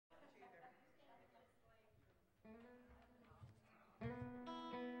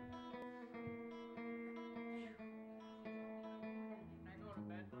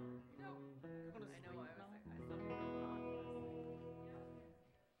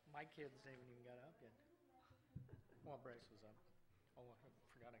kids haven't even got up yet. Well, Bryce was up. Oh, I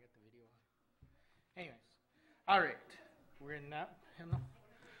forgot I got the video on. Anyways, all right, we're in that hymnal.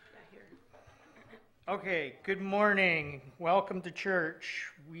 Yeah, here. Okay, good morning. Welcome to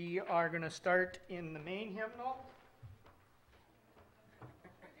church. We are going to start in the main hymnal.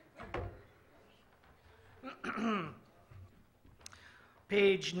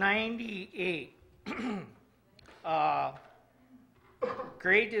 Page 98.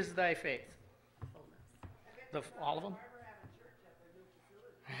 Great is thy faith. All of them?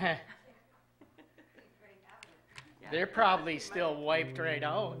 They're probably still wiped right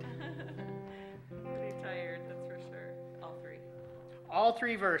out. Pretty tired, that's for sure. All three. All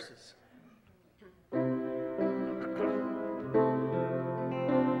three verses.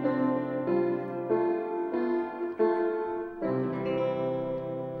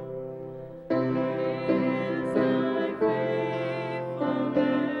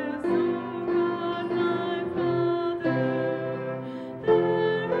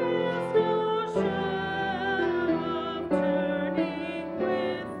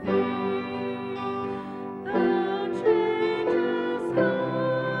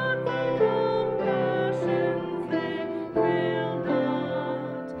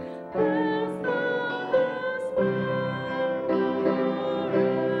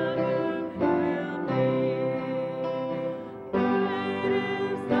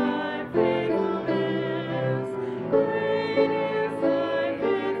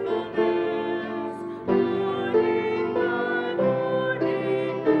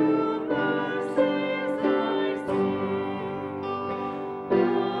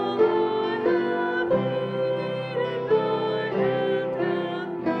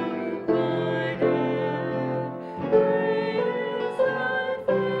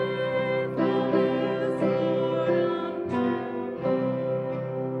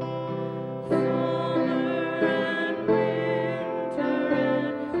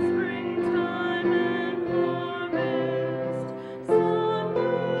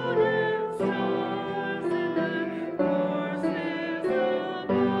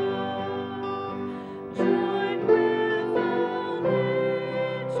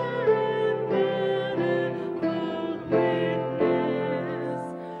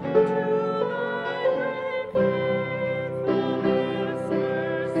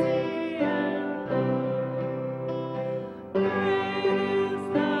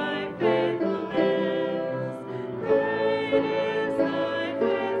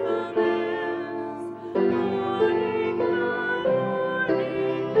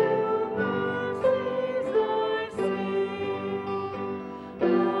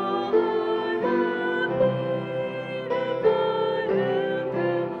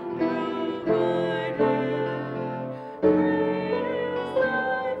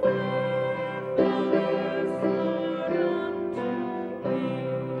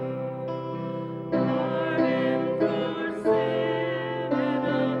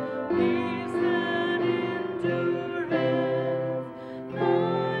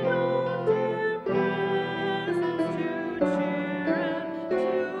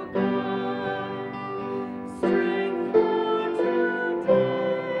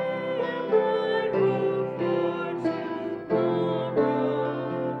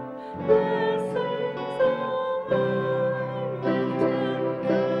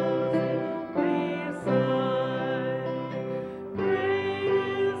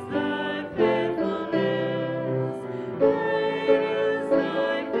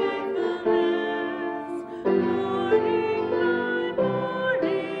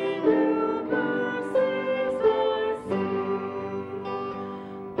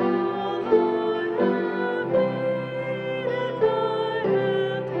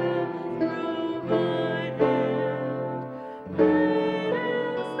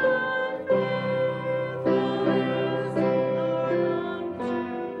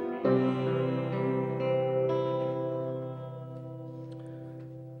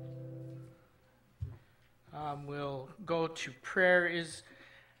 We'll go to prayer.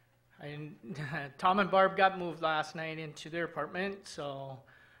 Tom and Barb got moved last night into their apartment, so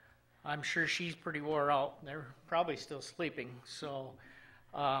I'm sure she's pretty wore out. They're probably still sleeping, so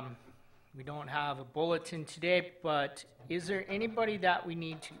we don't have a bulletin today, but is there anybody that we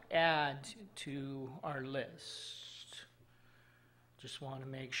need to add to our list? Just want to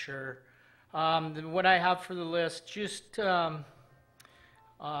make sure. What I have for the list, just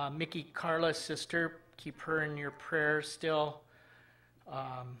Mickey Carla's sister, keep her in your prayers still.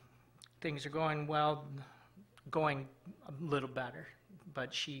 Things are going well, going a little better,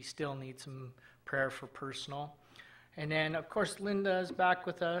 but she still needs some prayer for personal. And then, of course, Linda is back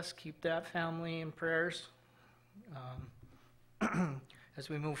with us. Keep that family in prayers as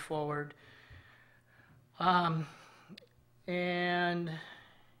we move forward. And I'm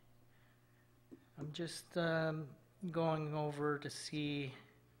just going over to see,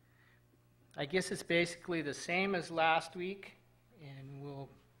 I guess it's basically the same as last week, and we'll,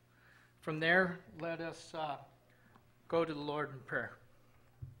 from there, let us go to the Lord in prayer.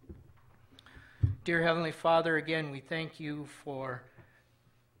 Dear Heavenly Father, again, we thank you for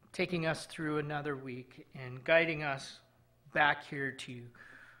taking us through another week and guiding us back here to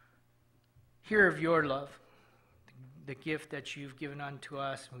hear of your love, the gift that you've given unto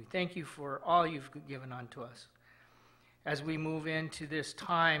us. And we thank you for all you've given unto us. As we move into this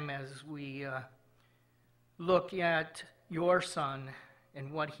time, as we look at your Son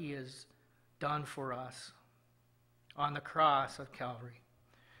and what he has done for us on the cross of Calvary.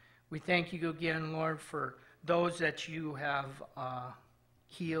 We thank you again, Lord, for those that you have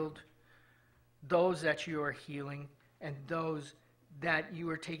healed, those that you are healing, and those that you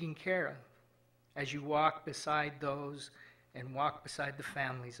are taking care of as you walk beside those and walk beside the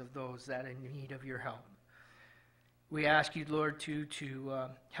families of those that are in need of your help. We ask you, Lord, to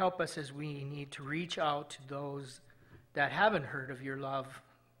help us as we need to reach out to those that haven't heard of your love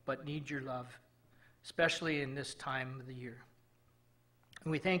but need your love, especially in this time of the year.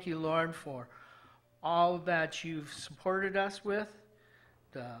 And we thank you, Lord, for all that you've supported us with,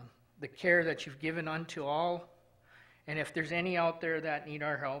 the care that you've given unto all. And if there's any out there that need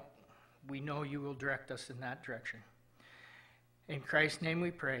our help, we know you will direct us in that direction. In Christ's name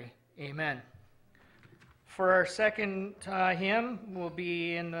we pray. Amen. For our second hymn, we'll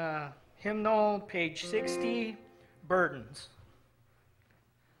be in the hymnal, page 60, Burdens.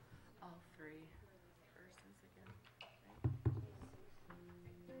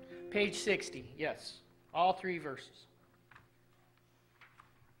 Page 60, yes. All three verses.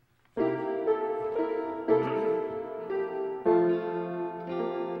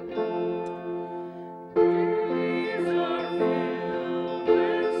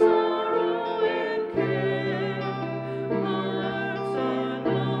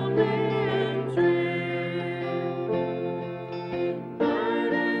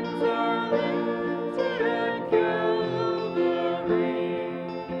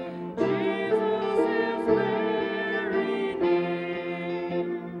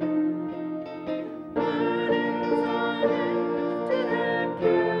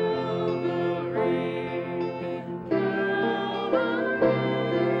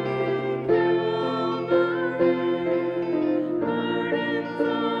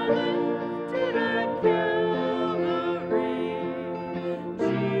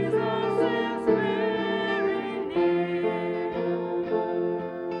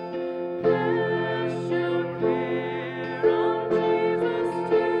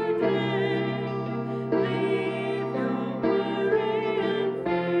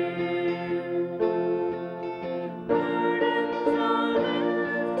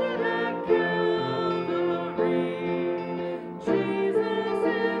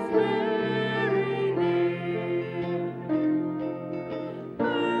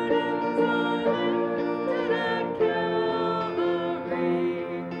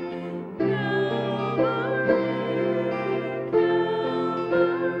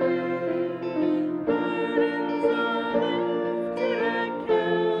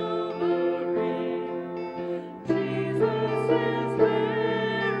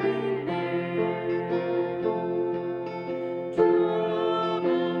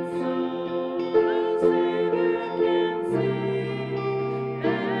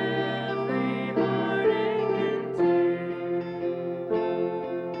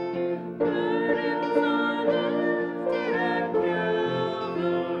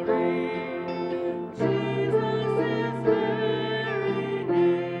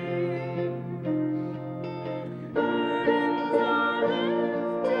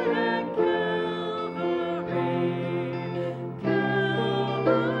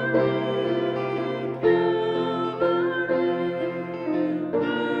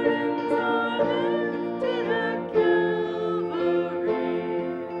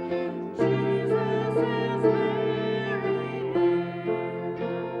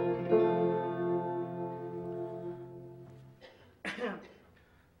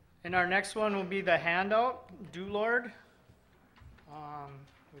 And our next one will be the handout, Do Lord.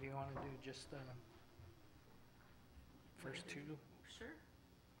 What do you want to do? Just the first two? Sure.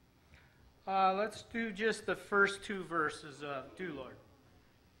 Let's do just the first two verses of Do Lord.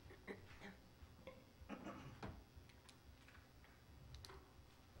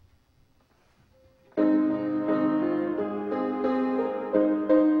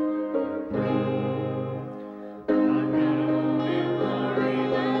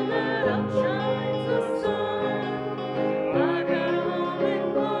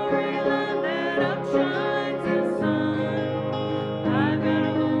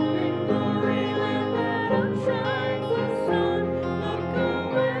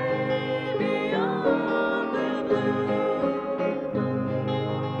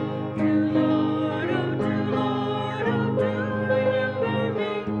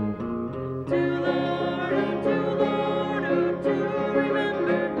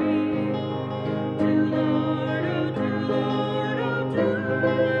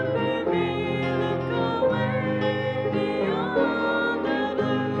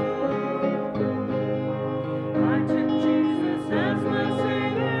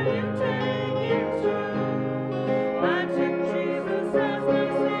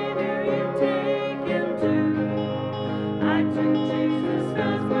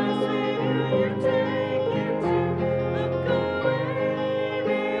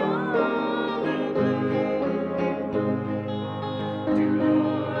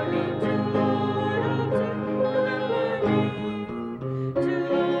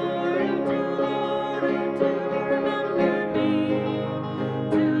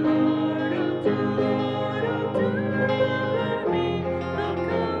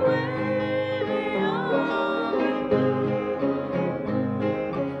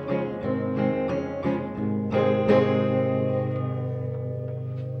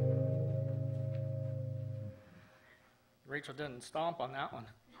 Rachel didn't stomp on that one.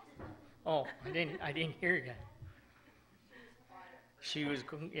 Oh, I didn't hear you. She was,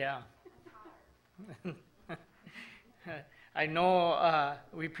 yeah. I know,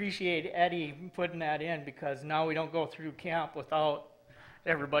 we appreciate Eddie putting that in because now we don't go through camp without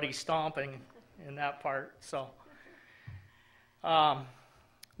everybody stomping in that part, so.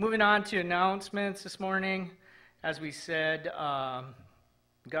 Moving on to announcements this morning. As we said,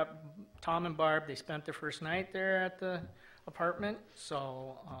 got Tom and Barb, they spent their first night there at the apartment,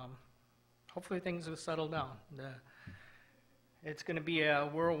 so hopefully things will settle down. It's going to be a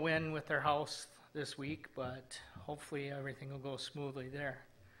whirlwind with their house this week, but hopefully everything will go smoothly there.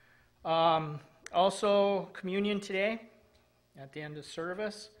 Also, communion today at the end of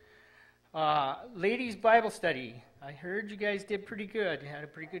service. Ladies Bible study. I heard you guys did pretty good. You had a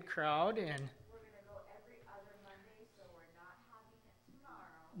pretty good crowd, and We're going to go every other Monday, so we're not having it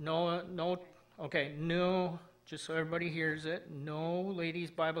tomorrow. No, just so everybody hears it, no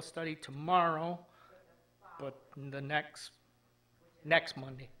ladies Bible study tomorrow, but the next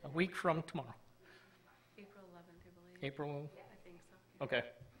Monday, a week from tomorrow. April 11th, I believe. April, I think so. okay.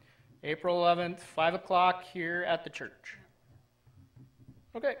 April 11th, 5 o'clock here at the church.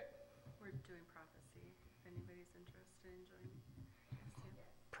 Okay. We're doing prophecy, if anybody's interested in joining.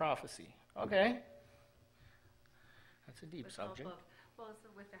 Prophecy. Okay. That's a deep With help subject. well, it's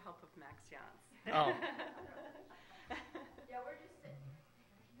with the help of Max Jans. Oh, Yeah,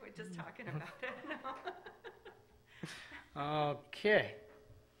 We're just talking about it. okay.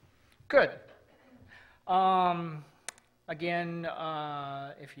 Good. Again,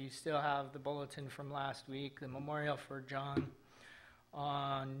 if you still have the bulletin from last week, the memorial for John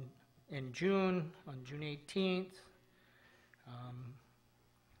in June, on June 18th.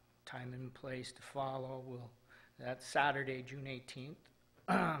 Time and place to follow. That's Saturday, June 18th.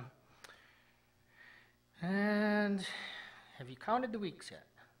 And have you counted the weeks yet?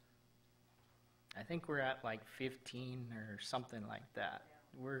 I think we're at like 15 or something like that.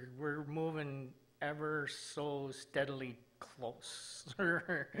 We're moving ever so steadily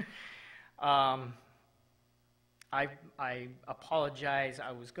closer. I apologize.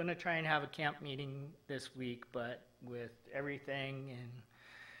 I was going to try and have a camp meeting this week, but with everything and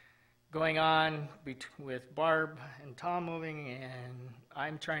going on with Barb and Tom moving, and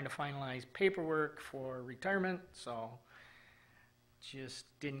I'm trying to finalize paperwork for retirement, so just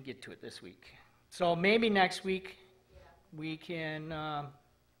didn't get to it this week. So maybe next week we can,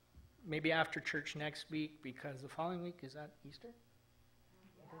 maybe after church next week, because the following week, is that Easter?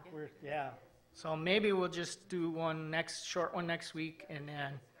 Yeah. So maybe we'll just do short one next week, and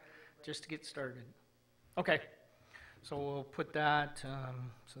then just to get started. Okay. So we'll put that,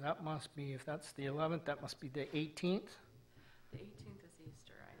 so that must be, if that's the 11th, that must be the 18th, The 18th is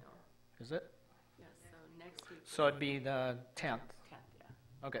Easter, I know. is it? Yes, so next week. So it'd be the 10th. 10th,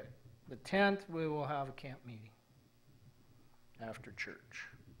 yeah. Okay. The 10th, we will have a camp meeting after church.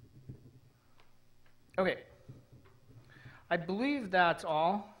 Okay. I believe that's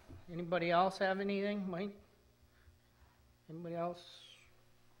all. Anybody else have anything, Mike? Anybody else?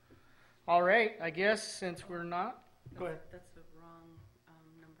 All right, I guess since we're not. Go ahead. That's the wrong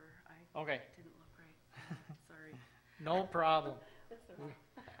number. I Okay, didn't look right. Sorry. no problem. That's the wrong.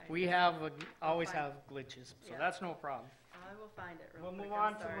 We always have glitches, so Yeah. that's no problem. I will find it real We'll quick. move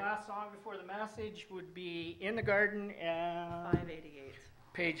on to the last song before the message would be In the Garden, 588.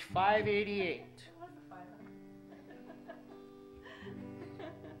 page 588.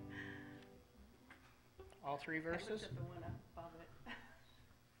 All three I verses? looked at the one above it.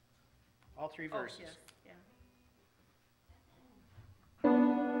 All three Oh, verses. yes, yeah.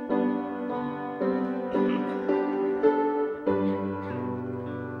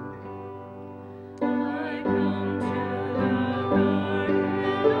 I come to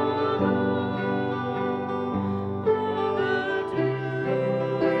the garden alone, the dew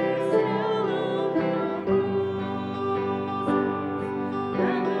is still on the roses,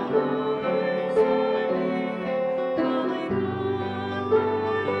 and the voice of me calling on my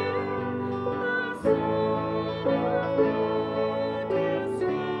ear, the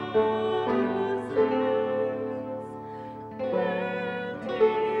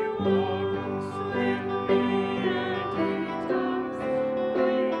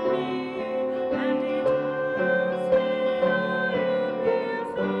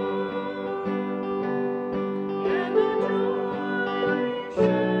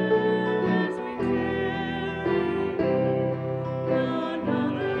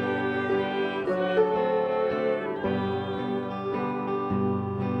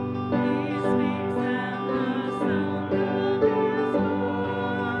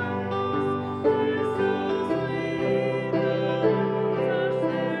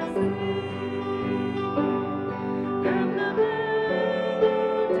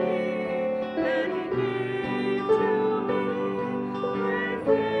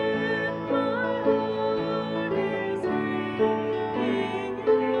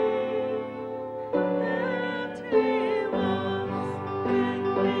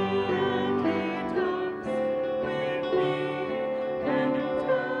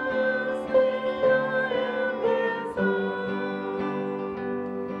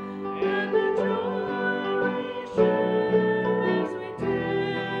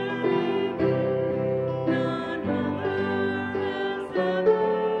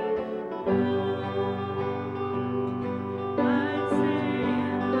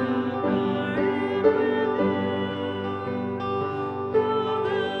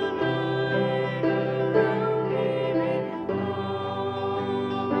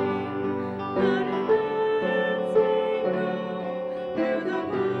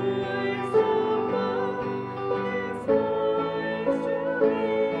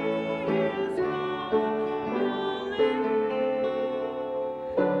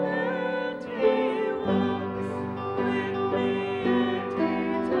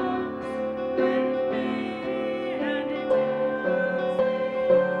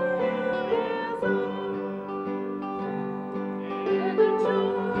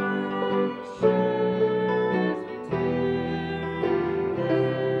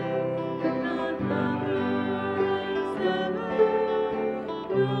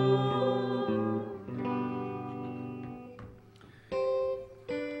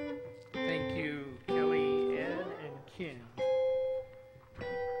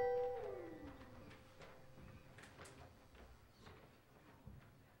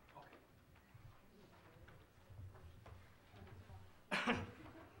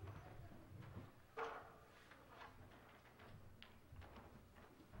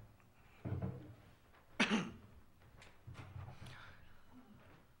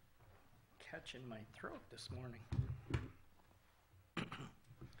catching my throat this morning.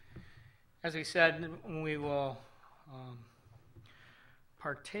 As we said, we will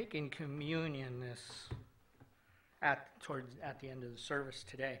partake in communion at the end of the service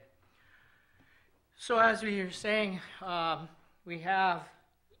today. So as we were saying, we have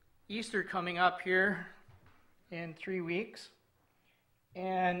Easter coming up here in 3 weeks,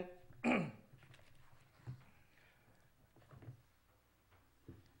 and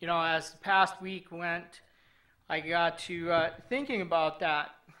as the past week went, I got to thinking about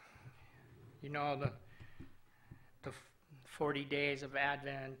that. The 40 days of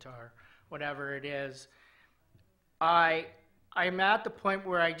Advent or whatever it is. I'm at the point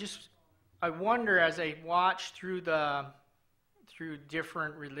where I wonder, as I watch through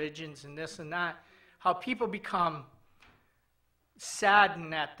different religions and this and that, how people become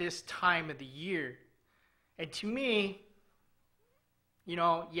saddened at this time of the year. And to me,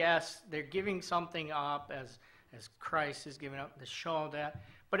 yes, they're giving something up as Christ is giving up to show that,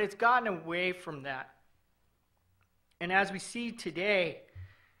 but it's gotten away from that. And as we see today,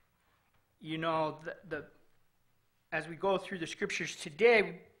 as we go through the scriptures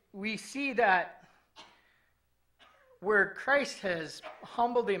today, we see that where Christ has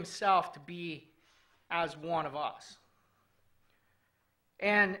humbled himself to be as one of us.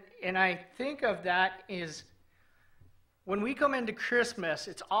 And I think of that is when we come into Christmas,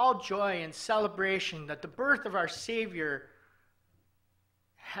 it's all joy and celebration that the birth of our Savior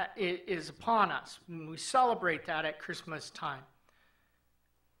is upon us. We celebrate that at Christmas time.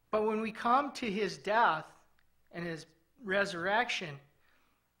 But when we come to his death and his resurrection,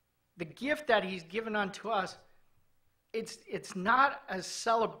 the gift that he's given unto us, it's not a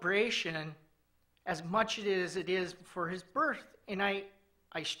celebration as much as it is for his birth. And I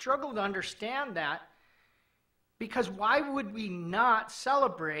struggle to understand that, because why would we not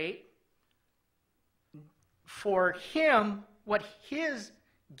celebrate for him what his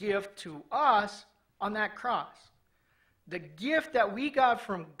gift to us on that cross? The gift that we got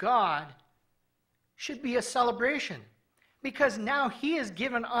from God should be a celebration, because now he has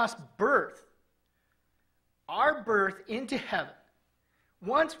given us birth, our birth into heaven.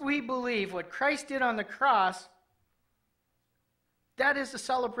 Once we believe what Christ did on the cross, that is a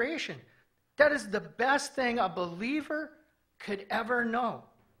celebration. That is the best thing a believer could ever know,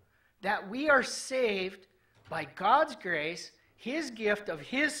 that we are saved by God's grace, his gift of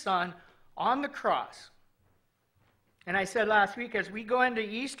his Son on the cross. And I said last week, as we go into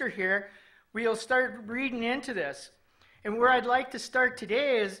Easter here, we'll start reading into this. And where I'd like to start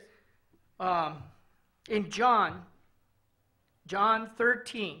today is in John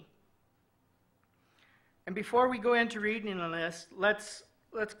 13. And before we go into reading on this, let's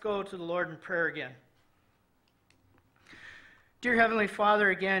go to the Lord in prayer again. Dear Heavenly Father,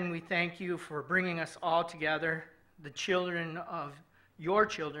 again, we thank you for bringing us all together, the children of your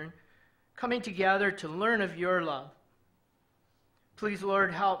children, coming together to learn of your love. Please,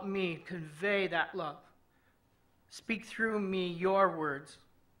 Lord, help me convey that love. Speak through me your words,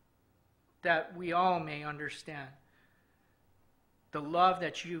 that we all may understand the love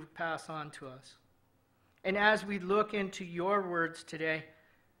that you pass on to us. And as we look into your words today,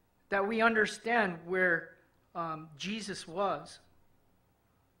 that we understand where Jesus was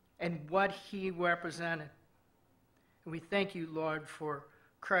and what he represented. And we thank you, Lord, for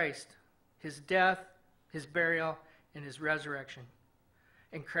Christ, his death, his burial, and his resurrection.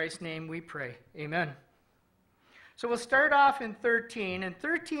 In Christ's name we pray. Amen. So we'll start off in 13, and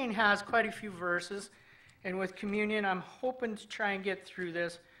 13 has quite a few verses, and with communion I'm hoping to try and get through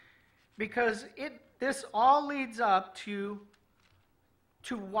this, because this all leads up to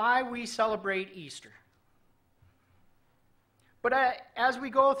why we celebrate Easter. But as we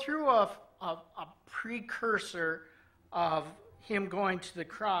go through a precursor of him going to the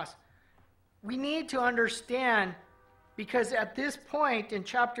cross, we need to understand, because at this point in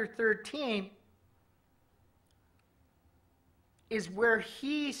chapter 13 is where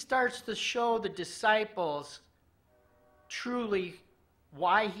he starts to show the disciples truly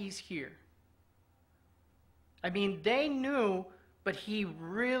why he's here. I mean, they knew, but he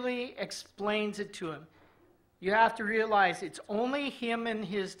really explains it to them. You have to realize it's only him and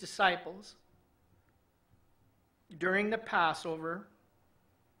his disciples during the Passover,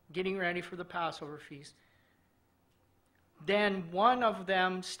 getting ready for the Passover feast. Then one of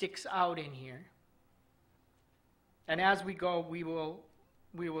them sticks out in here. And as we go, we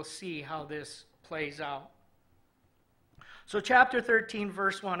will see how this plays out. So chapter 13,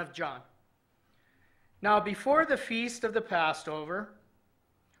 verse 1 of John. Now before the feast of the Passover,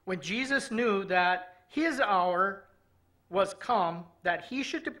 when Jesus knew that his hour was come that he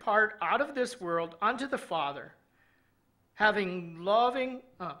should depart out of this world unto the Father, having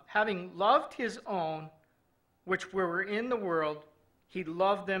loved his own which were in the world, he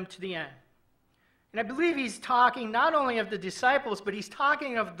loved them to the end. And I believe he's talking not only of the disciples, but he's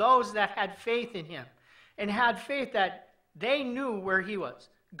talking of those that had faith in him and had faith that they knew where he was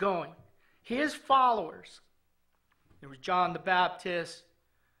going. His followers. There was John the Baptist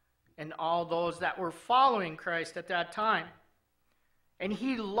and all those that were following Christ at that time. And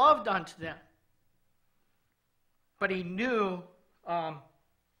he loved unto them. But he knew, and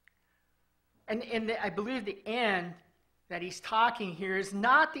I believe the end that he's talking here is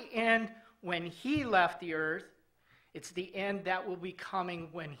not the end when he left the earth. It's the end that will be coming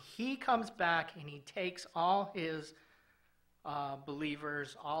when he comes back and he takes all his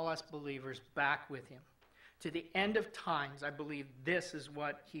believers, all us believers, back with him. To the end of times, I believe this is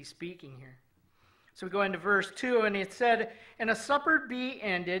what he's speaking here. So we go into verse 2, and it said, "And a supper be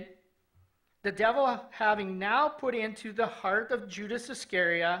ended, the devil having now put into the heart of Judas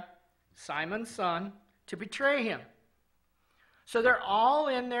Iscariot, Simon's son, to betray him." So they're all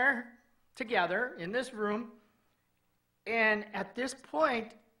in there together in this room, and at this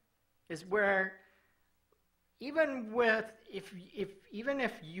point is where even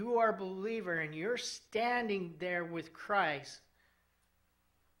if you are a believer and you're standing there with Christ,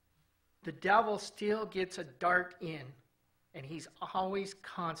 the devil still gets a dart in, and he's always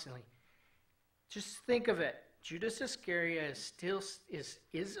constantly. Just think of it. Judas Iscariot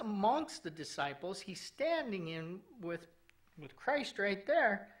is amongst the disciples. He's standing in with Christ right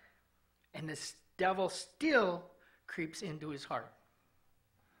there, and this devil still creeps into his heart.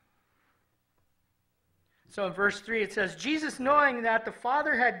 So in verse 3 it says, "Jesus, knowing that the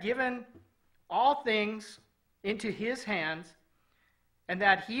Father had given all things into his hands, and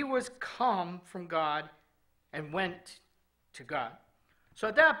that he was come from God and went to God." So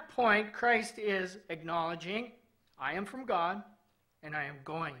at that point, Christ is acknowledging, I am from God, and I am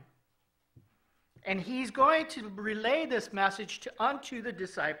going. And he's going to relay this message unto the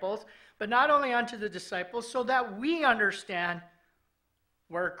disciples, but not only unto the disciples, so that we understand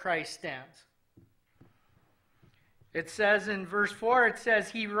where Christ stands. It says in verse 4, it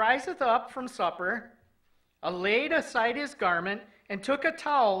says, "He riseth up from supper, laid aside his garment, and took a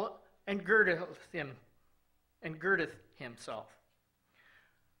towel, and girdeth himself.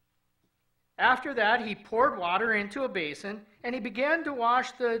 After that, he poured water into a basin, and he began to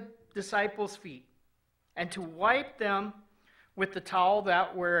wash the disciples' feet, and to wipe them with the towel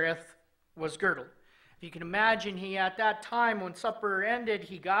that wherewith was girdled." If you can imagine, he at that time when supper ended,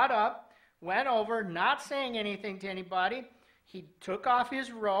 he got up, went over, not saying anything to anybody. He took off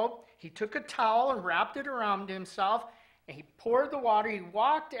his robe, he took a towel and wrapped it around himself, and he poured the water. He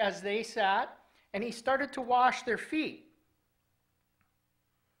walked as they sat, and he started to wash their feet.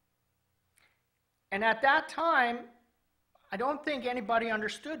 And at that time, I don't think anybody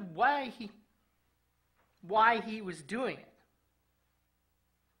understood why he was doing it.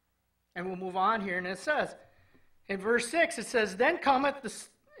 And we'll move on here, and it says, in verse 6, it says, Then cometh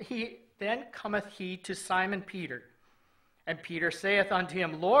he to Simon Peter. And Peter saith unto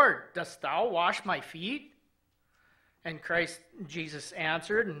him, Lord, dost thou wash my feet? And Jesus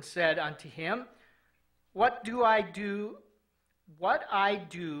answered and said unto him, What I do,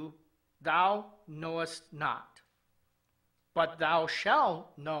 thou knowest not, but thou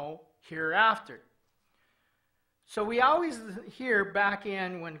shalt know hereafter. So we always hear back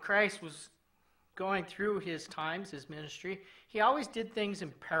in when Christ was going through his times, his ministry, he always did things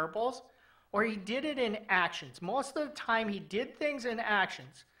in parables, or he did it in actions. Most of the time he did things in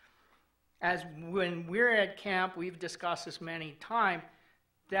actions. As when we're at camp, we've discussed this many times,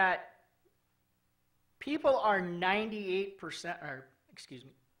 that people are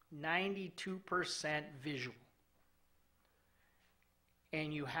 92% visual.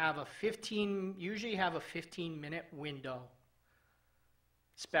 And you have usually have a 15-minute window,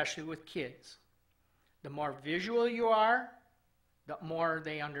 especially with kids. The more visual you are, the more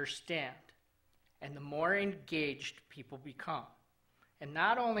they understand, and the more engaged people become. And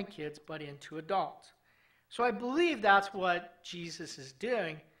not only kids, but into adults. So I believe that's what Jesus is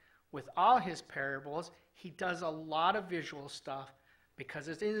doing with all his parables. He does a lot of visual stuff because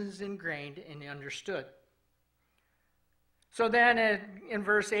it is ingrained and understood. So then in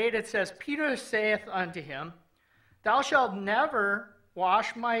verse 8 it says, Peter saith unto him, Thou shalt never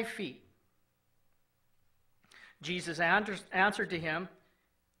wash my feet. Jesus answered to him,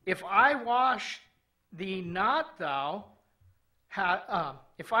 If I wash thee not, thou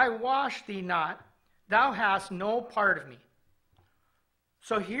hast no part of me.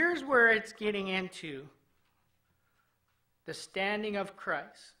 So here's where it's getting into the standing of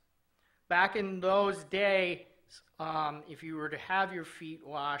Christ. Back in those days, if you were to have your feet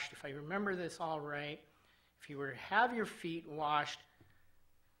washed, if I remember this all right, if you were to have your feet washed,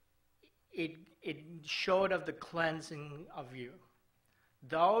 it showed of the cleansing of you.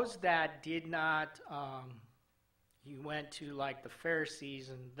 Those that did not, you went to like the Pharisees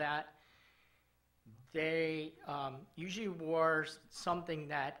and that, they usually wore something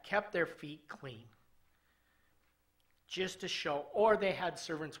that kept their feet clean, just to show, or they had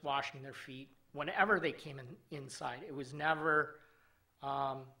servants washing their feet whenever they came inside. It was never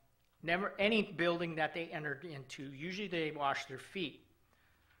any building that they entered into. Usually they washed their feet.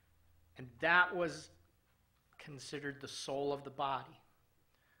 And that was considered the soul of the body.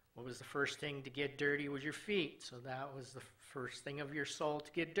 What was the first thing to get dirty was your feet. So that was the first thing of your soul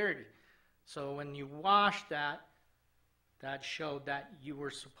to get dirty. So when you washed that, that showed that you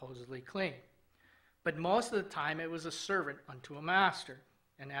were supposedly clean. But most of the time it was a servant unto a master.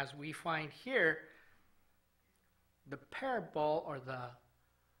 And as we find here, the parable or the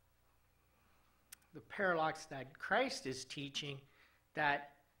paradox that Christ is teaching,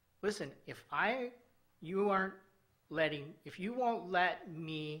 that, listen, if you won't let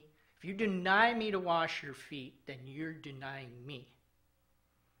me, if you deny me to wash your feet, then you're denying me.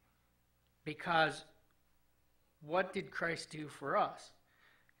 Because what did Christ do for us?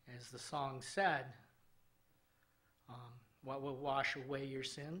 As the song said, what will wash away your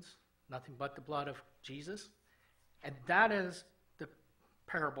sins? Nothing but the blood of Jesus. And that is the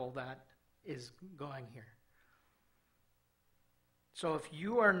parable that is going here. So if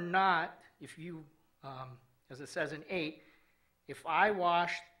you are not, as it says in 8, if I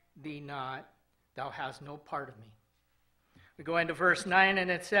wash thee not, thou hast no part of me. We go into verse 9 and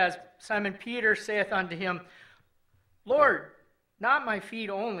it says, Simon Peter saith unto him, Lord, not my feet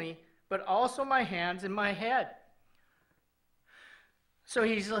only, but also my hands and my head. So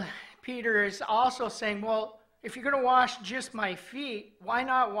Peter is also saying, well, if you're going to wash just my feet, why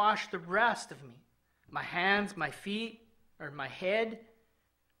not wash the rest of me? My hands, my feet, or my head?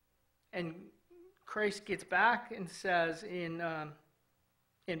 And Christ gets back and says in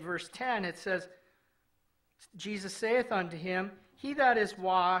verse 10, it says, Jesus saith unto him, He that is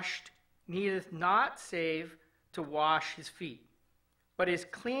washed needeth not save to wash his feet, but is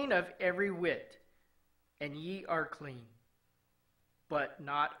clean of every whit, and ye are clean, but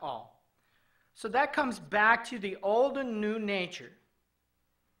not all. So that comes back to the old and new nature.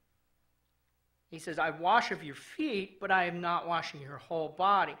 He says, I wash of your feet, but I am not washing your whole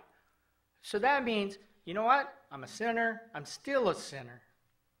body. So that means, you know what? I'm a sinner. I'm still a sinner.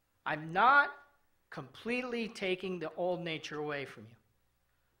 I'm not completely taking the old nature away from you.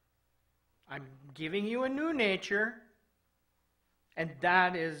 I'm giving you a new nature, and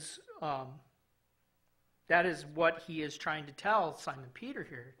that is what he is trying to tell Simon Peter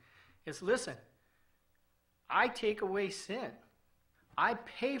here, is listen, I take away sin. I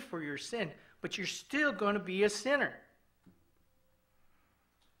pay for your sin, but you're still going to be a sinner.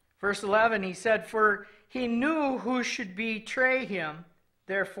 Verse 11, he said, For he knew who should betray him,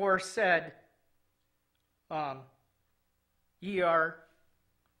 therefore said, Ye are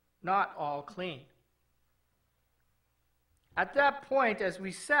not all clean. At that point, as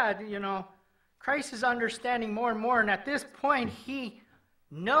we said, Christ is understanding more and more, and at this point, he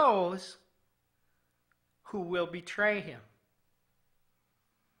knows who will betray him.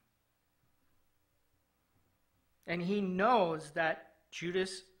 And he knows that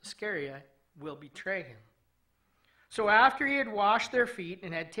Judas Iscariot will betray him. So after he had washed their feet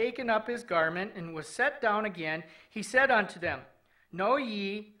and had taken up his garment and was set down again, he said unto them, Know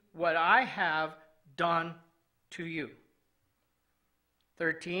ye what I have done to you?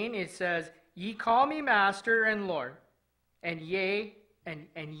 13, it says, Ye call me Master and Lord, and ye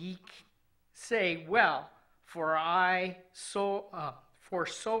say, Well, for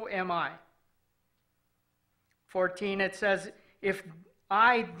so am I. 14, it says, If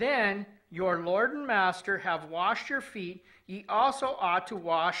I then, your Lord and Master, have washed your feet, ye also ought to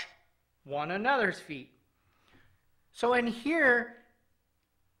wash one another's feet. So in here,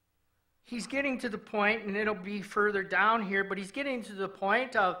 he's getting to the point, and it'll be further down here, but he's getting to the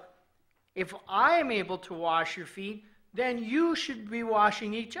point of, if I am able to wash your feet, then you should be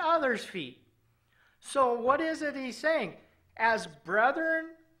washing each other's feet. So what is it he's saying? As brethren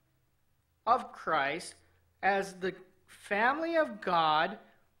of Christ, as the family of God,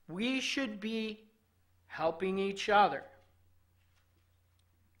 we should be helping each other.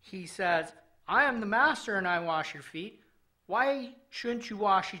 He says, I am the master and I wash your feet. Why shouldn't you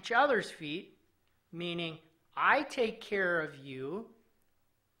wash each other's feet? Meaning, I take care of you.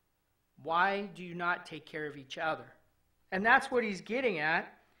 Why do you not take care of each other? And that's what he's getting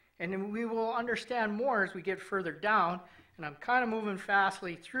at. And then we will understand more as we get further down. And I'm kind of moving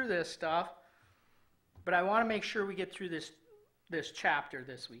fastly through this stuff. But I want to make sure we get through this chapter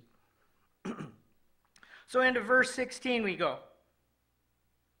this week. So into verse 16 we go.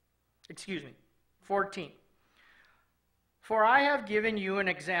 14. For I have given you an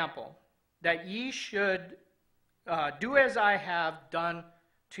example, that ye should do as I have done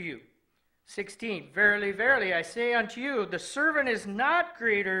to you. 16. Verily, verily, I say unto you, the servant is not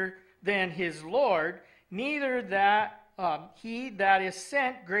greater than his Lord, neither that he that is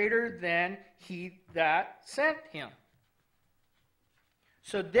sent greater than he that sent him.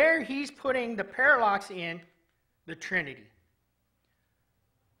 So there he's putting the paradox in the Trinity.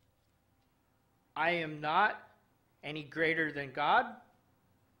 I am not any greater than God,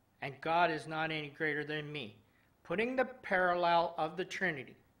 and God is not any greater than me. Putting the parallel of the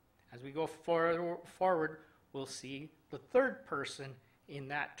Trinity. As we go forward, we'll see the third person in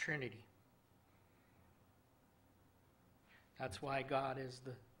that Trinity. That's why God is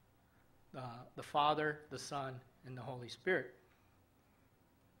the Father, the Son, and the Holy Spirit.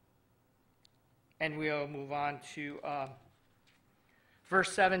 And we'll move on to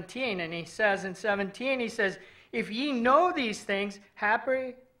verse 17. And he says in 17, he says, if ye know these things,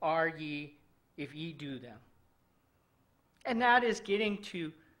 happy are ye if ye do them. And that is getting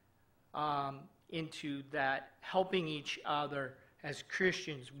to into that helping each other as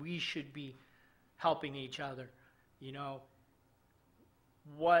Christians. We should be helping each other. You know,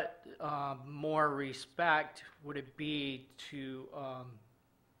 what more respect would it be to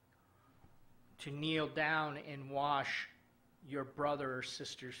kneel down and wash your brother or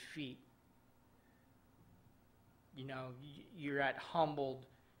sister's feet? You know, you're humbled,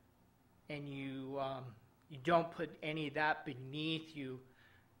 and you don't put any of that beneath you,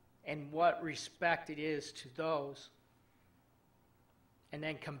 and what respect it is to those. And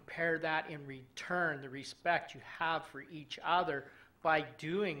then compare that in return, the respect you have for each other by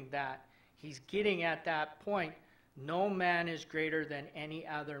doing that. He's getting at that point. No man is greater than any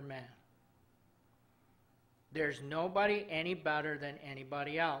other man. There's nobody any better than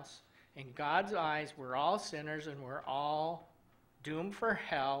anybody else. In God's eyes, we're all sinners and we're all doomed for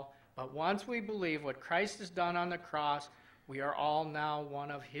hell. But once we believe what Christ has done on the cross, we are all now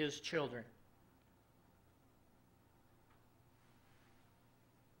one of his children.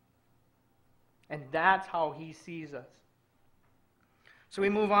 And that's how he sees us. So we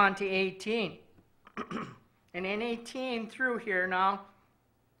move on to 18. And in 18 through here now,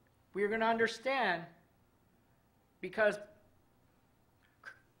 we're going to understand, because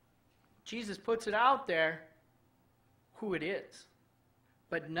Jesus puts it out there who it is.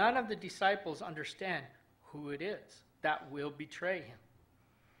 But none of the disciples understand who it is that will betray him.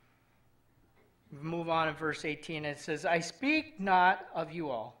 We move on in verse 18. It says, I speak not of you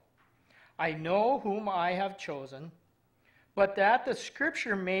all. I know whom I have chosen, but that the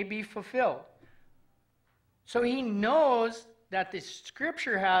scripture may be fulfilled. So he knows that the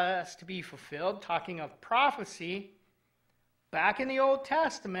scripture has to be fulfilled, talking of prophecy, back in the Old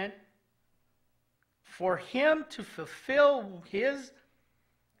Testament, for him to fulfill his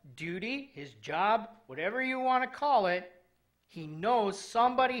duty, his job, whatever you want to call it, he knows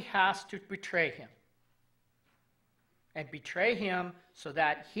somebody has to betray him. And betray him so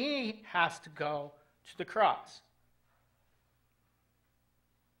that he has to go to the cross.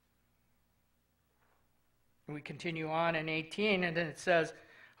 And we continue on in 18, and then it says,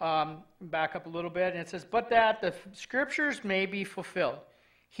 back up a little bit, and it says, but that the scriptures may be fulfilled.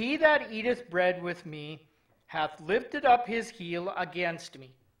 He that eateth bread with me hath lifted up his heel against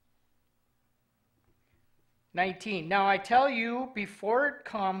me. 19. Now I tell you before it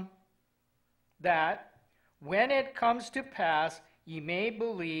come, that when it comes to pass, ye may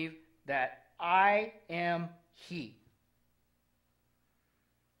believe that I am he.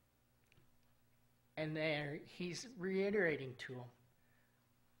 And there he's reiterating to him,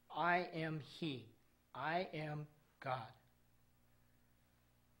 I am he. I am God.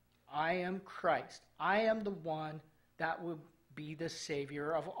 I am Christ. I am the one that will be the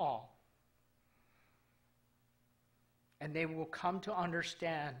Savior of all. And they will come to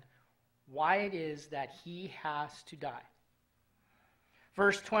understand why it is that he has to die.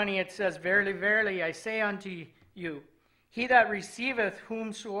 Verse 20, it says, verily, verily, I say unto you, he that receiveth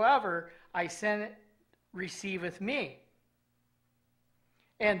whomsoever I send receiveth me.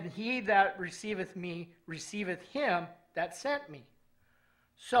 And he that receiveth me receiveth him that sent me.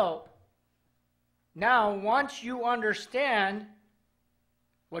 So, now once you understand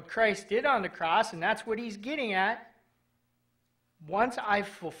what Christ did on the cross, and that's what he's getting at, once I've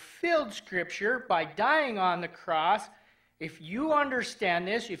fulfilled Scripture by dying on the cross, If you understand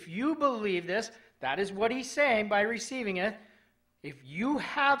this, if you believe this, that is what he's saying by receiving it. If you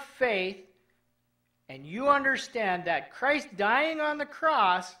have faith and you understand that Christ dying on the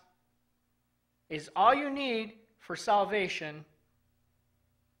cross is all you need for salvation,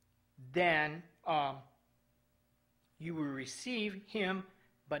 then you will receive him.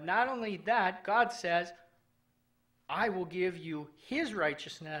 But not only that, God says, I will give you his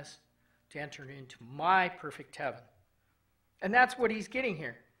righteousness to enter into my perfect heaven. And that's what he's getting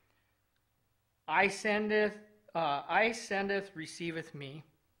here. I sendeth, receiveth me.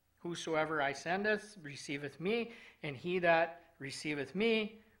 Whosoever I sendeth, receiveth me. And he that receiveth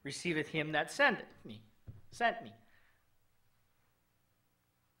me, receiveth him that sent me.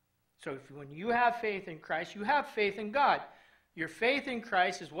 So when you have faith in Christ, you have faith in God. Your faith in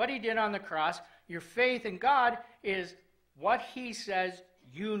Christ is what he did on the cross. Your faith in God is what he says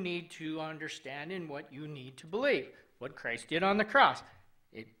you need to understand and what you need to believe. What Christ did on the cross.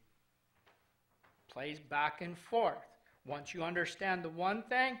 It plays back and forth. Once you understand the one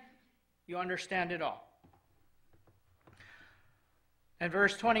thing, you understand it all. In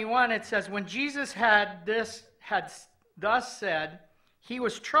verse 21, it says, when Jesus had thus said, he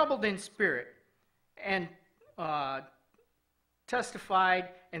was troubled in spirit, and testified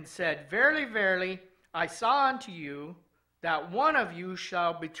and said, verily, verily, I saw unto you that one of you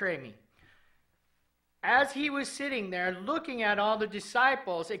shall betray me. As he was sitting there looking at all the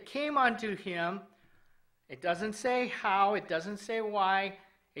disciples, it came unto him. It doesn't say how, it doesn't say why,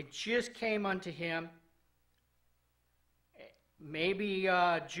 it just came unto him. Maybe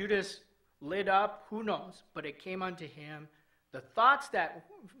Judas lit up, who knows, but it came unto him. The thoughts that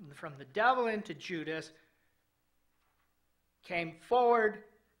from the devil into Judas came forward,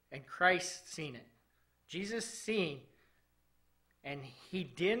 and Christ seen it. Jesus seen, and he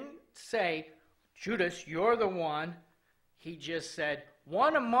didn't say, Judas, you're the one. He just said,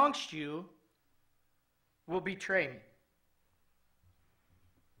 one amongst you will betray me.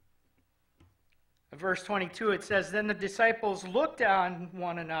 In verse 22, it says, then the disciples looked on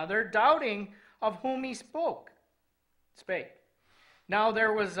one another, doubting of whom he spake. Now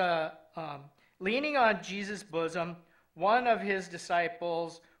there was leaning on Jesus' bosom, one of his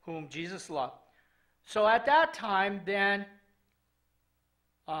disciples whom Jesus loved. So at that time, then,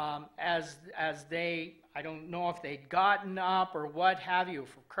 as they, I don't know if they'd gotten up or what have you.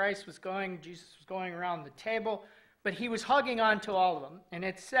 For Christ was going, Jesus was going around the table, but he was hugging on to all of them. And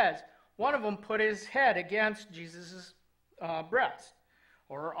it says, one of them put his head against Jesus' breast,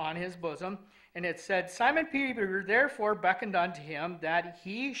 or on his bosom. And it said, Simon Peter therefore beckoned unto him that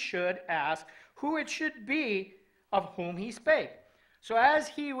he should ask who it should be of whom he spake. So as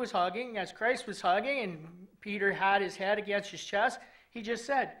he was hugging, as Christ was hugging, and Peter had his head against his chest, he just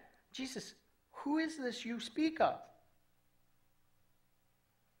said, Jesus, who is this you speak of?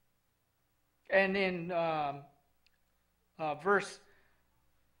 And in verse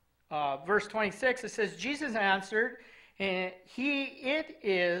 26, it says, Jesus answered, it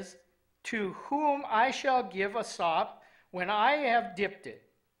is to whom I shall give a sop when I have dipped it.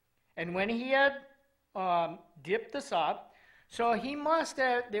 And when he had dipped the sop, so he must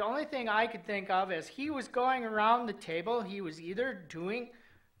have, the only thing I could think of is he was going around the table, he was either doing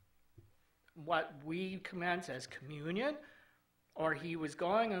what we commence as communion, or he was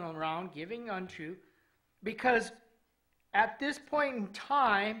going around giving unto, because at this point in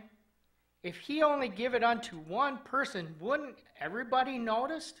time, if he only give it unto one person, wouldn't everybody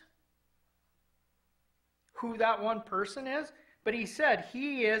notice who that one person is? But he said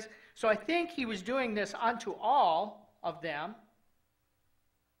he is, so I think he was doing this unto all of them,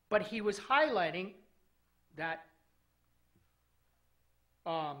 but he was highlighting that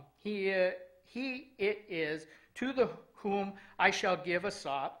it is to the whom I shall give a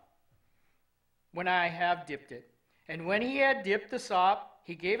sop when I have dipped it. And when he had dipped the sop,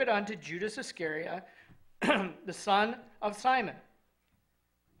 he gave it unto Judas Iscariot, the son of Simon.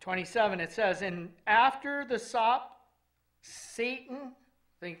 27, it says, and after the sop, Satan,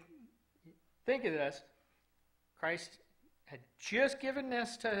 think of this, Christ had just given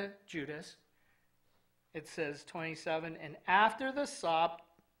this to Judas. It says 27, and after the sop,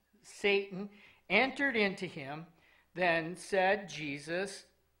 Satan entered into him. Then said Jesus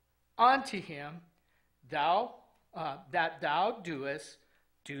unto him, that thou doest,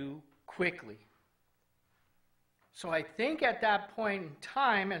 do quickly. So I think at that point in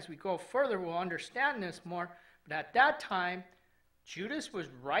time, as we go further, we'll understand this more. But at that time, Judas was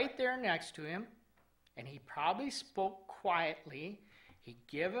right there next to him, and he probably spoke quietly. He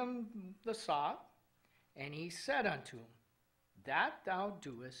gave him the sop, and he said unto him, that thou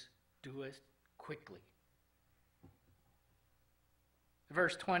doest quickly.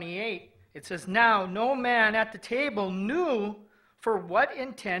 verse 28, it says, "Now no man at the table knew for what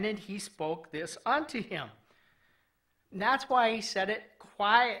intended he spoke this unto him." And that's why he said it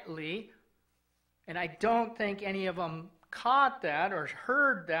quietly, and I don't think any of them caught that or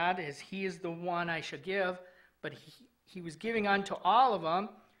heard that as he is the one I should give, but he was giving unto all of them,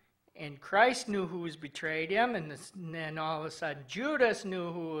 and Christ knew who was betrayed him, and then all of a sudden Judas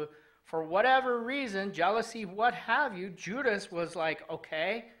knew who, for whatever reason, jealousy, what have you, Judas was like,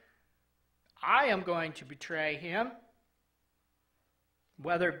 okay, I am going to betray him,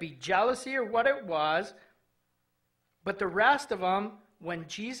 whether it be jealousy or what it was. But the rest of them, when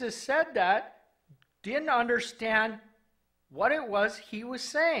Jesus said that, didn't understand what it was he was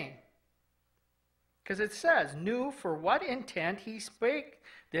saying. Because it says, knew for what intent he spake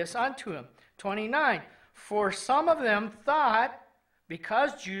this unto him. 29, for some of them thought,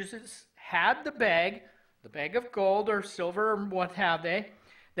 because Jesus had the bag of gold or silver or what have they,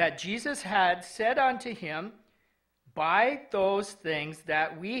 that Jesus had said unto him, buy those things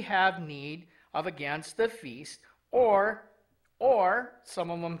that we have need of against the feast, or some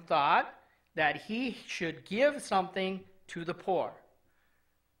of them thought that he should give something to the poor.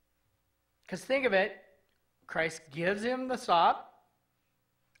 Because think of it, Christ gives him the sop.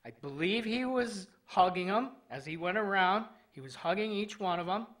 I believe he was hugging them as he went around. He was hugging each one of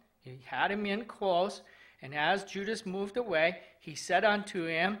them. He had him in close. And as Judas moved away, he said unto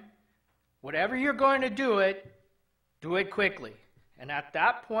him, whatever you're going to do it quickly. And at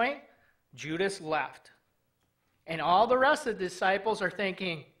that point, Judas left. And all the rest of the disciples are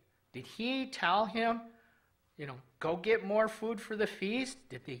thinking, did he tell him, go get more food for the feast?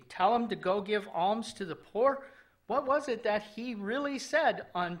 Did he tell him to go give alms to the poor? What was it that he really said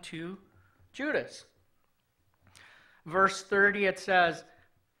unto Judas? Verse 30, it says,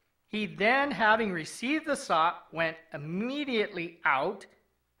 he then, having received the sop, went immediately out,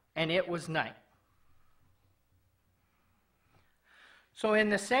 and it was night. So in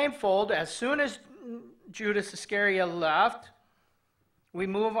the same fold, as soon as Judas Iscariot left, we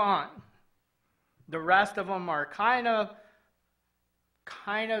move on. The rest of them are kind of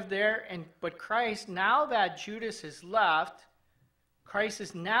there, but Christ, now that Judas has left, Christ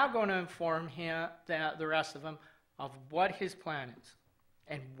is now going to inform him, the rest of them, of what his plan is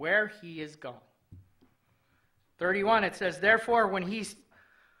and where he is going. 31, it says, therefore, when he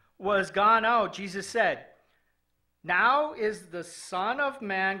was gone out, Jesus said, now is the Son of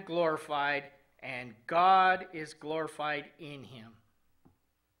Man glorified, and God is glorified in him.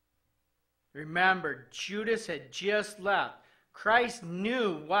 Remember, Judas had just left. Christ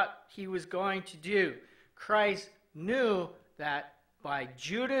knew what he was going to do. Christ knew that by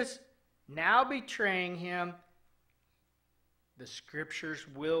Judas now betraying him, the scriptures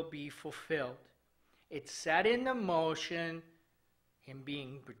will be fulfilled. It set into motion him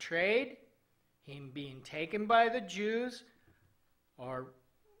being betrayed, him being taken by the Jews, or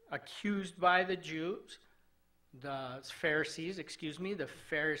accused by the Jews, the Pharisees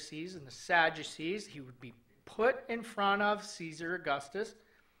and the Sadducees. He would be put in front of Caesar Augustus.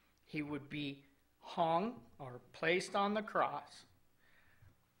 He would be hung or placed on the cross.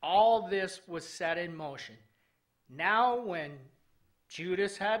 All this was set in motion. Now when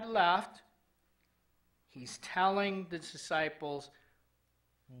Judas had left, he's telling the disciples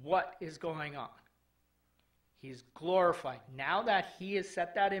what is going on. He's glorified. Now that he has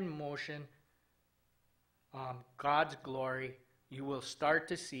set that in motion, God's glory, you will start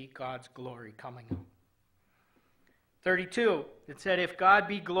to see God's glory coming up. 32, it said, if God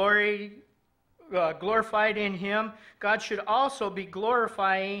be glorified in him, God should also be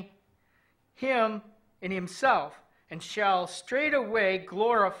glorifying him in himself, and shall straightway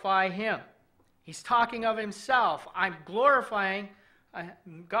glorify him. He's talking of himself. I'm glorifying,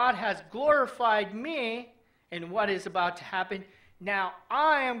 God has glorified me in what is about to happen. Now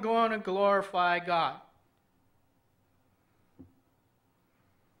I am going to glorify God.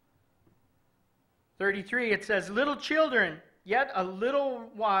 33, it says, little children, yet a little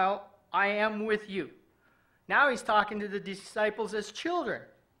while I am with you. Now he's talking to the disciples as children.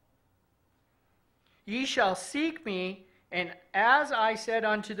 Ye shall seek me, and as I said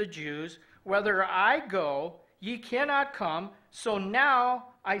unto the Jews, whither I go, ye cannot come, so now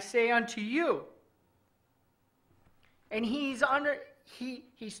I say unto you. And he's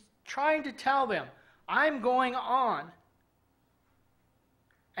trying to tell them, I'm going on.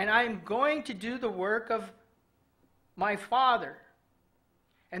 And I'm going to do the work of my Father.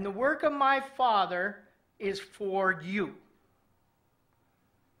 And the work of my Father is for you.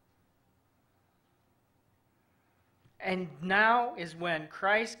 And now is when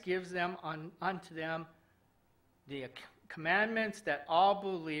Christ gives them unto them the commandments that all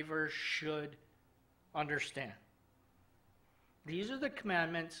believers should understand. These are the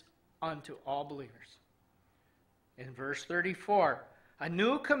commandments unto all believers. In verse 34, a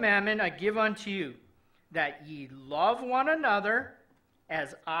new commandment I give unto you, that ye love one another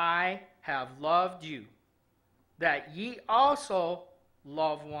as I have loved you, that ye also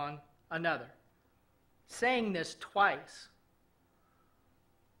love one another. Saying this twice.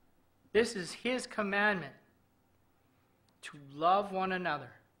 This is his commandment, to love one another.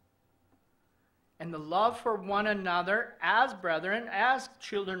 And the love for one another as brethren, as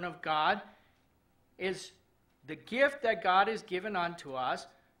children of God, is the gift that God has given unto us,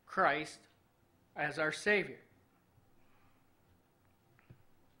 Christ as our Savior.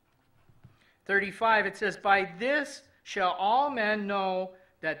 35, it says, by this shall all men know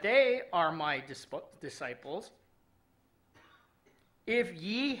that they are my disciples, if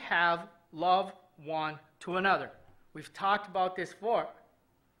ye have love one to another. We've talked about this before.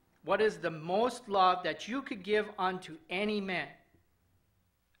 What is the most love that you could give unto any man?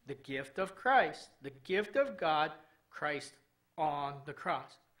 The gift of Christ, the gift of God, Christ on the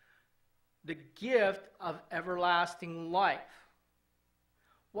cross. The gift of everlasting life.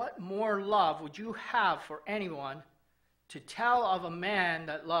 What more love would you have for anyone to tell of a man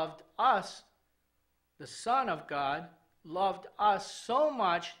that loved us, the Son of God, loved us so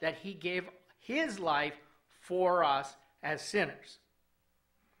much that he gave his life for us as sinners,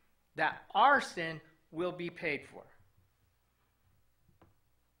 that our sin will be paid for?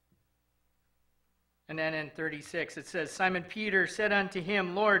 And then in 36 it says, Simon Peter said unto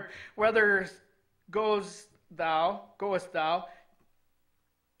him, Lord, whither goest thou?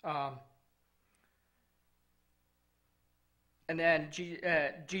 And then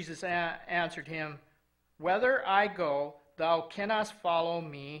Jesus answered him, whither I go, thou cannot follow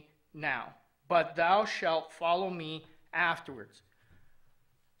me now, but thou shalt follow me afterwards.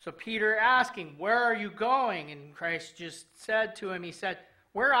 So Peter asking, where are you going? And Christ just said to him, he said,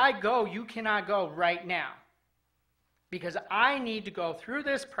 where I go, you cannot go right now. Because I need to go through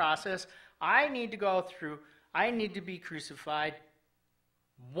this process. I need to be crucified.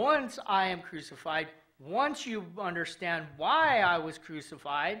 Once I am crucified, once you understand why I was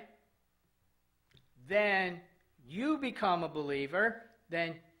crucified, then you become a believer,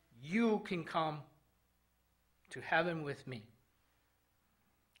 then you can come to heaven with me.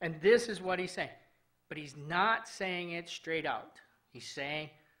 And this is what he's saying. But he's not saying it straight out. He's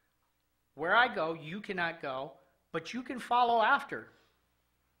saying, where I go, you cannot go, but you can follow after.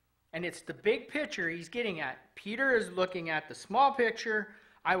 And it's the big picture he's getting at. Peter is looking at the small picture.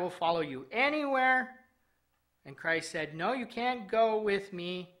 I will follow you anywhere. And Christ said, no, you can't go with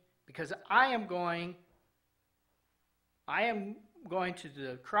me because I am going to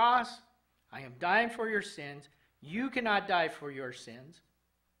the cross. I am dying for your sins. You cannot die for your sins.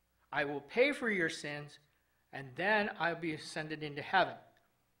 I will pay for your sins, and then I'll be ascended into heaven.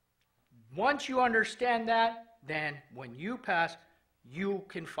 Once you understand that, then when you pass, you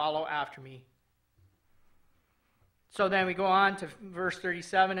can follow after me. So then we go on to verse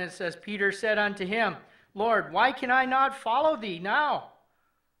 37, and it says, Peter said unto him, Lord, why can I not follow thee now?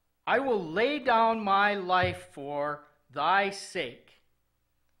 I will lay down my life for thy sake.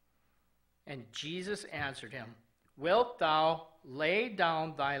 And Jesus answered him, wilt thou lay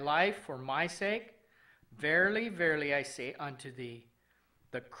down thy life for my sake? Verily, verily, I say unto thee,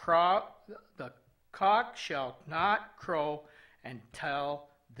 the cock shall not crow until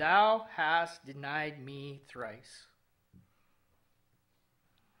thou hast denied me thrice.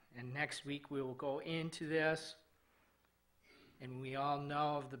 And next week we will go into this, and we all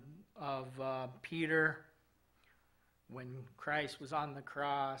know of Peter when Christ was on the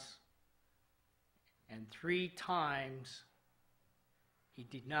cross, and 3 times he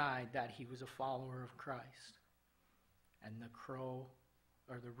denied that he was a follower of Christ, and the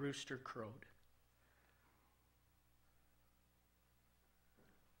rooster crowed.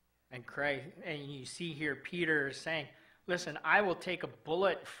 And you see here Peter is saying, listen, I will take a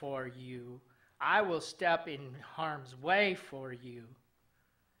bullet for you. I will step in harm's way for you.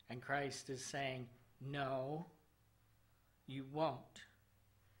 And Christ is saying, no, you won't.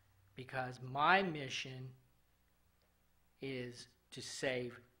 Because my mission is to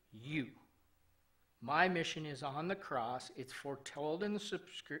save you. My mission is on the cross. It's foretold in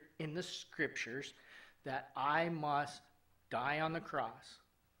the scriptures that I must die on the cross.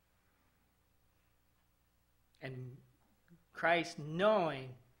 And Christ, knowing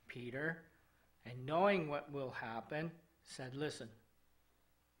Peter and knowing what will happen, said, listen,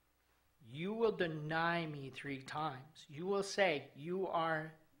 you will deny me 3 times. You will say, you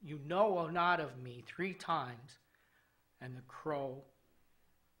know not of me 3 times. and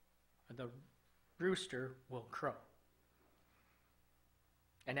the rooster will crow.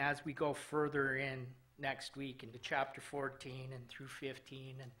 And as we go further in next week into chapter 14 and through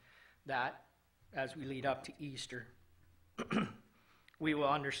 15, and that as we lead up to Easter, we will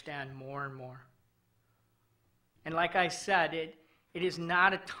understand more and more. And like I said, it is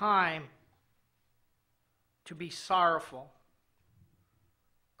not a time to be sorrowful.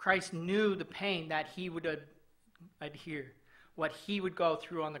 Christ knew the pain that he would adhere, what he would go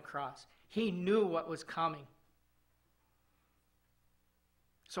through on the cross. He knew what was coming.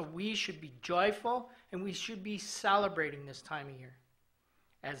 So we should be joyful and we should be celebrating this time of year.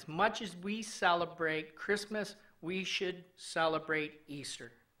 As much as we celebrate Christmas, we should celebrate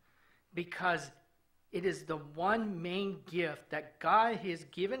Easter. Because it is the one main gift that God has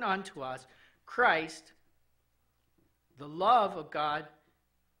given unto us, Christ, the love of God,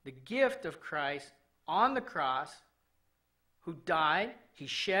 the gift of Christ on the cross, who died. He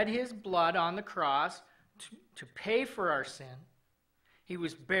shed his blood on the cross to pay for our sin. He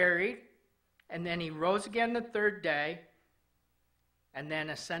was buried, and then he rose again the third day, and then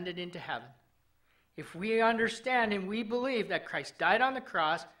ascended into heaven. If we understand and we believe that Christ died on the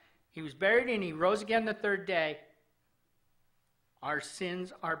cross, he was buried, and he rose again the third day, our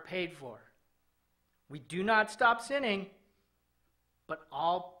sins are paid for. We do not stop sinning, but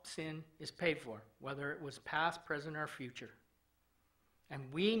all sin is paid for, whether it was past, present, or future.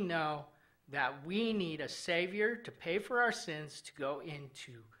 And we know that we need a Savior to pay for our sins to go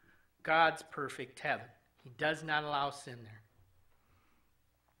into God's perfect heaven. He does not allow sin there.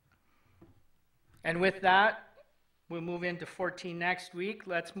 And with that, we'll move into 14 next week.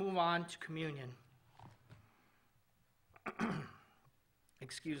 Let's move on to communion.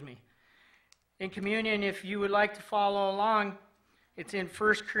 Excuse me. In communion, if you would like to follow along, it's in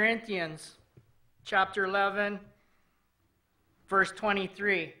 1 Corinthians chapter 11, verse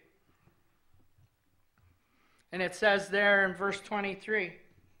 23. And it says there in verse 23,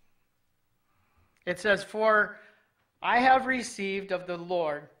 it says, "For I have received of the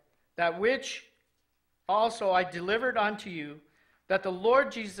Lord that which also I delivered unto you, that the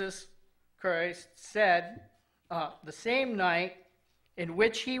Lord Jesus Christ said, the same night in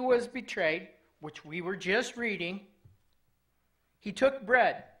which he was betrayed," which we were just reading, "he took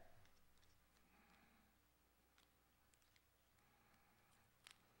bread.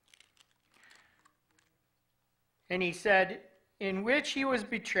 And he said, in which he was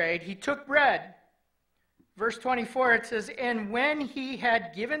betrayed, he took bread." Verse 24, it says, "And when he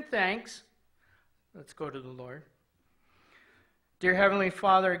had given thanks," let's go to the Lord. Dear Heavenly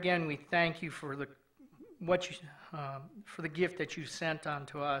Father, again, we thank you for the gift that you sent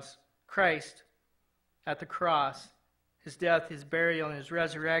unto us, Christ at the cross, his death, his burial, and his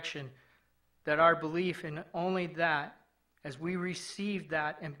resurrection, that our belief in only that, as we receive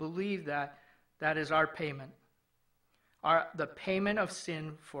that and believe that, that is our payment. The payment of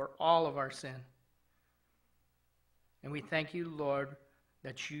sin for all of our sin. And we thank you, Lord,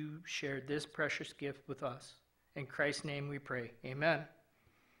 that you shared this precious gift with us. In Christ's name we pray. Amen.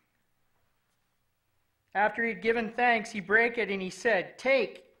 After he'd given thanks, he brake it and he said,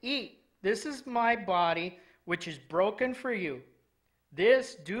 "Take, eat. This is my body, which is broken for you.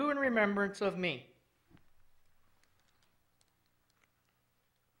 This do in remembrance of me."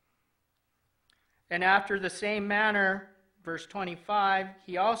 And after the same manner, verse 25,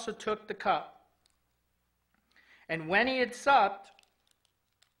 he also took the cup. And when he had supped,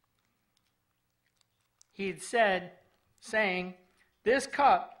 he had said, saying, "This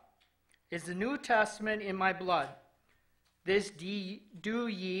cup is the New Testament in my blood. This do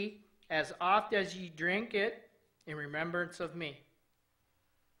ye as oft as ye drink it in remembrance of me."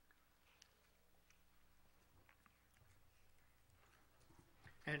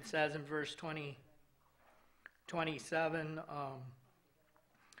 And it says in verse 27,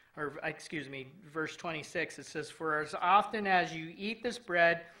 verse 26, it says, "For as often as you eat this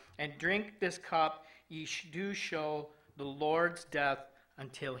bread and drink this cup, ye do show the Lord's death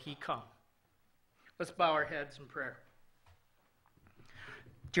until he come." Let's bow our heads in prayer.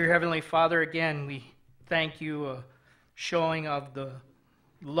 Dear Heavenly Father, again, we thank you showing of the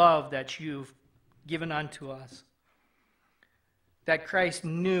love that you've given unto us. That Christ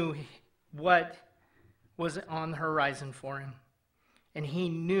knew what was on the horizon for him. And he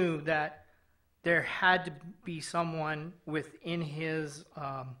knew that there had to be someone within his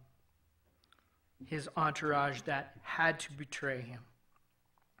entourage that had to betray him.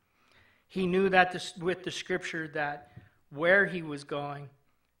 He knew that with the scripture that where he was going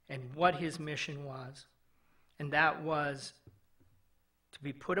and what his mission was. And that was to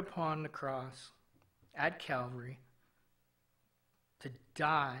be put upon the cross at Calvary to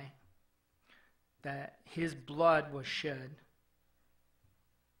die, that his blood was shed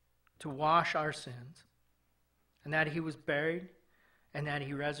to wash our sins, and that he was buried, and that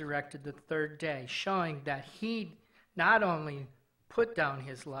he resurrected the third day, showing that he not only put down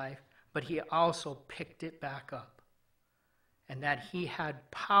his life, but he also picked it back up, and that he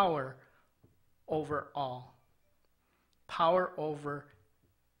had power over all, power over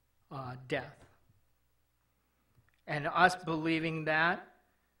death. And us believing that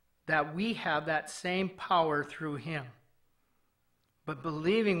we have that same power through him. But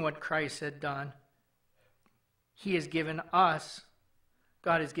believing what Christ had done, he has given us,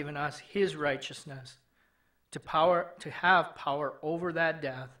 God has given us his righteousness to have power over that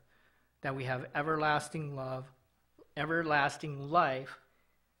death, that we have everlasting love, everlasting life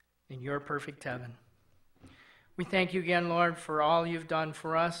in your perfect heaven. We thank you again, Lord, for all you've done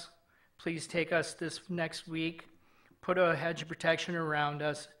for us. Please take us this next week. Put a hedge of protection around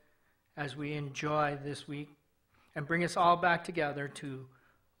us as we enjoy this week, and bring us all back together to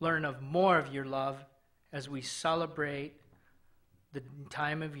learn of more of your love as we celebrate the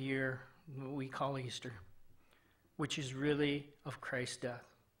time of year we call Easter, which is really of Christ's death.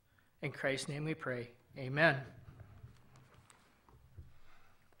 In Christ's name we pray. Amen.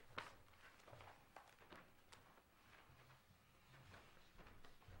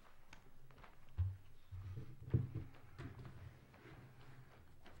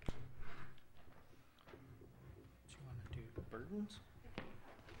 Burdens?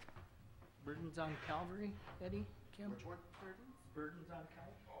 Burdens on Calvary, Eddie, Kim? Which one? Burdens on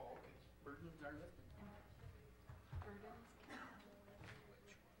Calvary. Oh, okay. Burdens are lifted. Burdens.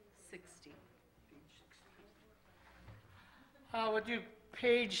 60. We'll do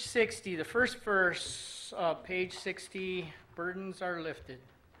page 60, the first verse, page 60, burdens are lifted.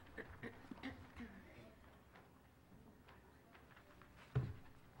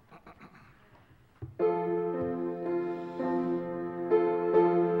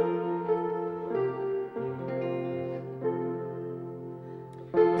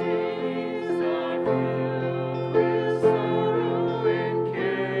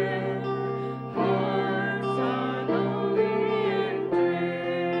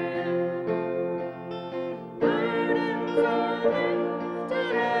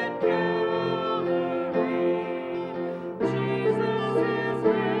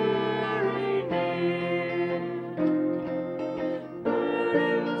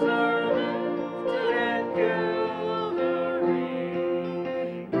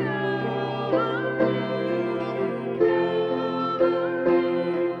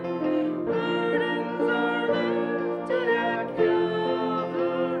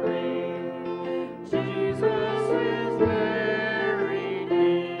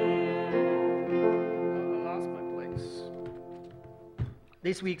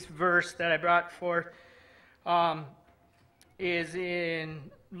 This week's verse that I brought forth is in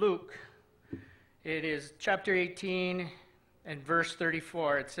Luke. It is chapter 18 and verse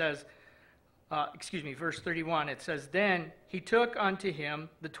 34. It says, verse 31. It says, Then he took unto him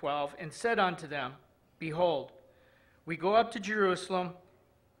the 12 and said unto them, Behold, we go up to Jerusalem,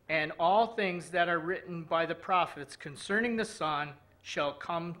 and all things that are written by the prophets concerning the Son shall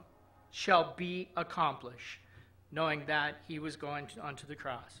be accomplished, knowing that he was going onto the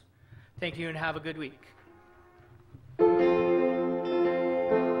cross. Thank you and have a good week.